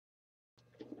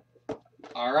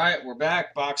All right, we're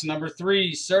back. Box number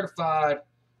 3, certified.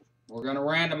 We're going to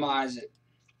randomize it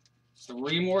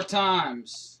 3 more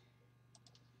times.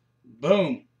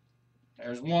 Boom.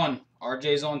 There's 1.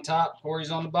 RJ's on top.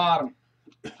 Corey's on the bottom.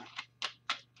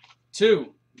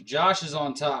 2. Josh is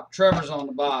on top. Trevor's on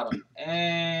the bottom.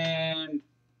 And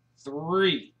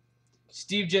 3.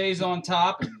 Steve J's on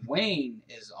top. And Wayne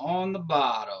is on the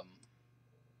bottom.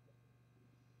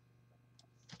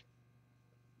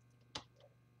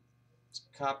 Let's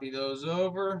copy those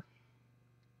over.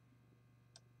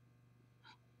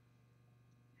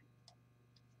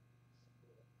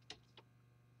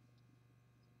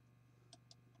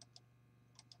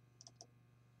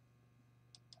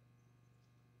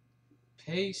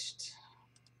 Paste.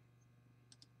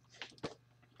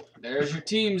 There's your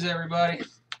teams, everybody.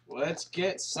 Let's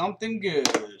get something good.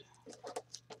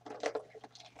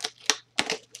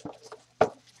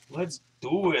 Let's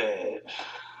do it.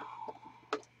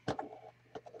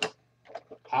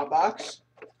 Hot box?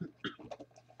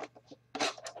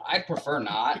 I'd prefer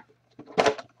not,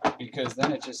 because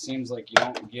then it just seems like you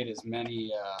don't get as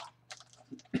many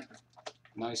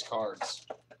nice cards.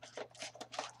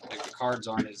 Like the cards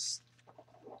aren't as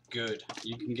good.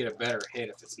 You can get a better hit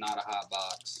if it's not a hot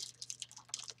box.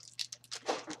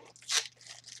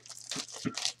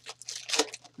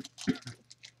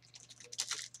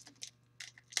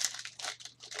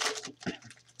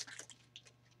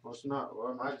 Well, it's not.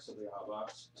 Well, it might still be a hot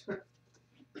box.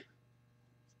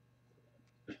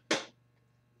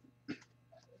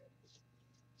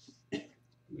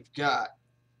 We've got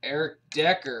Eric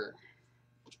Decker,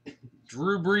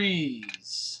 Drew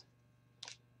Brees,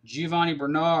 Giovanni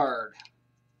Bernard,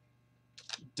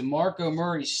 DeMarco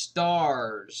Murray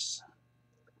Stars,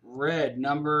 red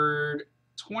numbered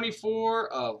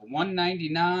 24 of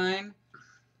 199,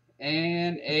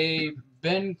 and a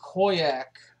Ben Koyak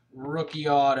rookie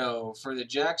auto for the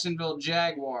Jacksonville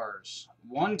Jaguars,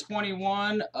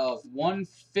 121 of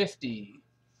 150.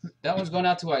 That one's going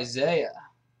out to Isaiah.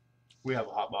 We have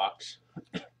a hot box.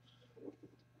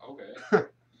 Okay.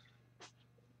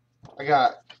 I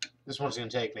got, this one's going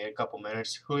to take me a couple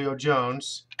minutes. Julio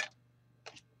Jones.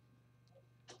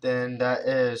 Then that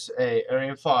is a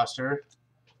Arian Foster.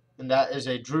 And that is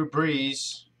a Drew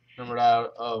Brees, numbered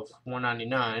out of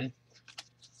 199.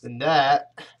 Then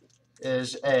that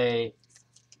is a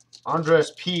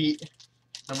Andres Pete,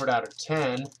 numbered out of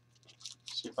 10.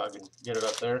 See if I can get it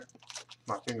up there.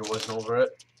 My finger wasn't over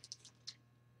it.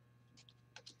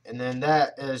 And then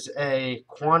that is a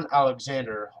Quan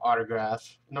Alexander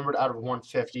autograph, numbered out of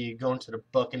 150, going to the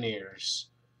Buccaneers.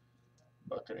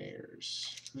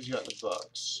 Buccaneers. Who's got the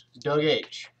Bucks? Doug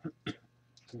H.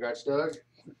 Congrats, Doug.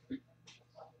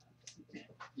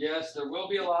 Yes, there will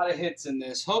be a lot of hits in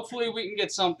this. Hopefully we can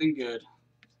get something good.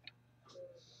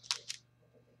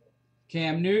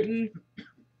 Cam Newton,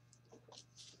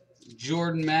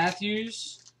 Jordan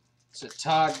Matthews, it's a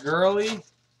Todd Gurley,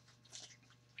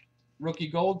 rookie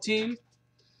gold team,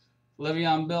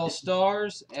 Le'Veon Bell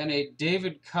Stars, and a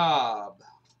David Cobb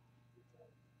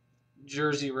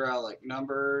jersey relic,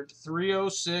 numbered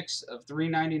 306 of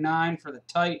 399 for the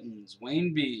Titans,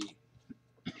 Wayne B.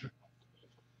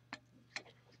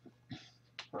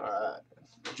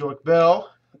 Joique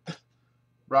Bell,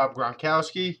 Rob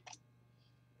Gronkowski.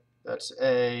 That's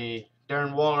a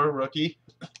Darren Waller rookie.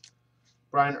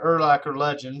 Brian Urlacher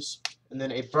Legends. And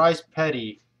then a Bryce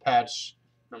Petty patch,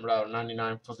 numbered out of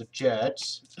 99 for the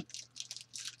Jets.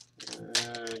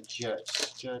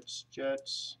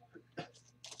 Jets.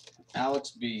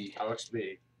 Alex B. Alex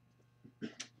B.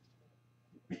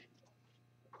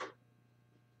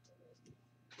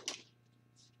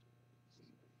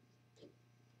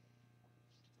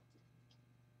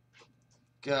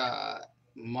 Got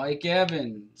Mike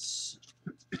Evans,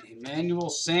 Emmanuel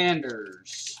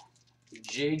Sanders,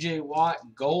 J.J. Watt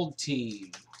gold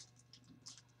team.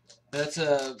 That's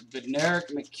a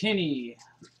Bednarik McKinney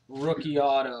rookie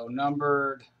auto,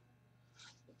 numbered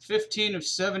 15 of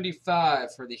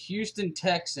 75 for the Houston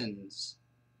Texans,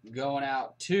 going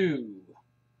out to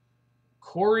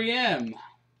Corey M.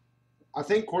 I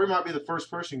think Corey might be the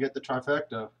first person to get the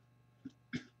trifecta.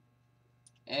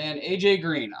 And A.J.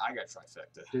 Green. I got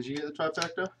trifecta. Did you get the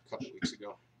trifecta? A couple weeks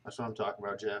ago. That's what I'm talking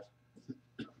about, Jeff.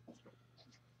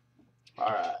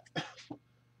 All right.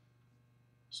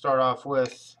 Start off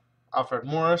with Alfred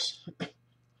Morris,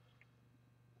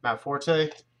 Matt Forte,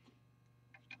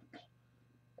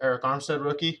 Eric Armstead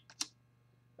rookie.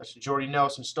 That's Jordy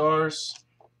Nelson Stars,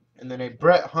 and then a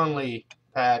Brett Hundley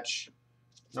patch,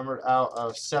 numbered out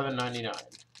of 799,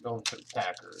 going to the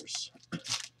Packers.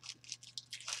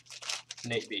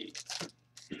 Nate B.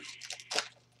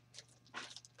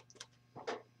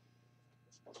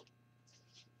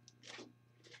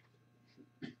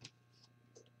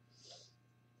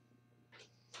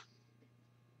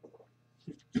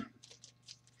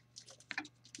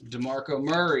 DeMarco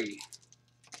Murray,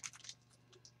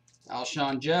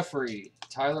 Alshon Jeffrey,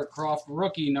 Tyler Croft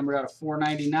rookie, numbered out of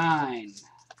 499,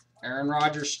 Aaron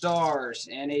Rodgers stars,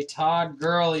 and a Todd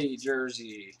Gurley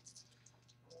jersey,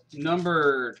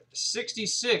 numbered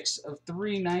 66 of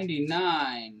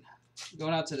 399,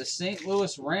 going out to the St.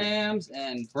 Louis Rams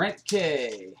and Brent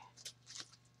K.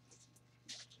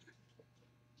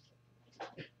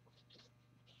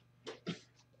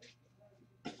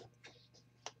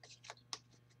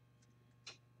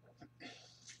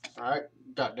 Alright,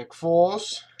 got Nick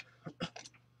Foles.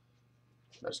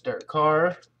 That's Derek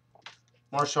Carr.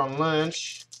 Marshawn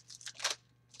Lynch.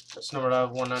 That's numbered out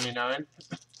of 199.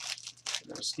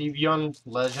 Steve Young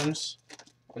Legends.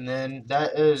 And then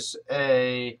that is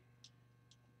a...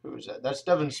 who is that? That's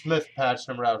Devin Smith patch,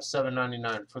 numbered out of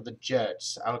 799 for the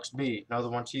Jets. Alex B. Another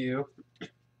one to you.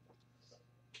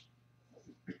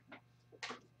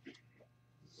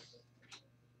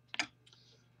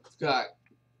 Got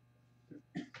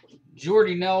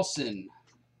Jordy Nelson,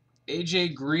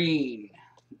 AJ Green.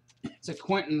 It's a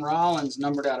Quentin Rollins,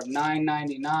 numbered out of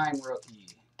 999 rookie.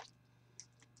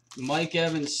 Mike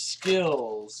Evans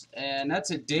Skills, and that's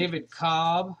a David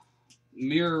Cobb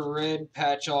mirror red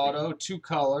patch auto,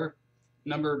 2-color,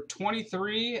 number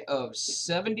 23 of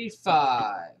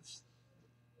 75.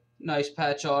 Nice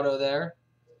patch auto there.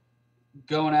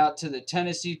 Going out to the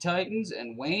Tennessee Titans,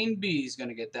 and Wayne B is going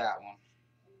to get that one.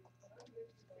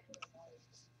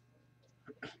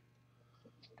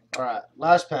 Alright,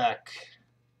 last pack.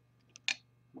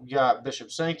 We got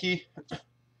Bishop Sankey,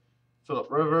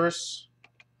 Phillip Rivers,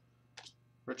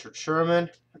 Richard Sherman,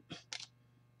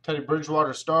 Teddy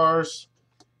Bridgewater stars,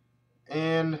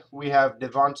 and we have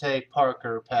Devontae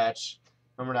Parker patch,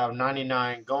 numbered out of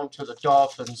 99, going to the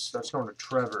Dolphins. That's going to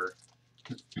Trevor.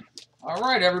 All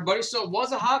right, everybody. So it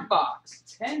was a hot box.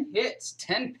 10 hits,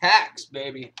 10 packs,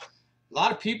 baby. A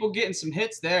lot of people getting some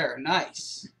hits there.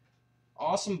 Nice.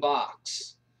 Awesome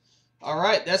box. All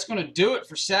right, that's going to do it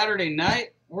for Saturday night.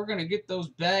 We're going to get those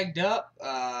bagged up.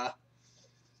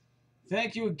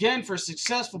 Thank you again for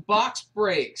successful box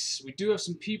breaks. We do have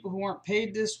some people who aren't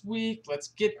paid this week. Let's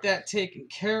get that taken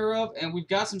care of. And we've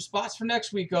got some spots for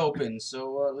next week open.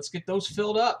 So let's get those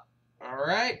filled up. All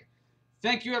right.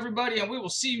 Thank you, everybody, and we will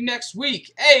see you next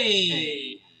week.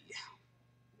 Hey!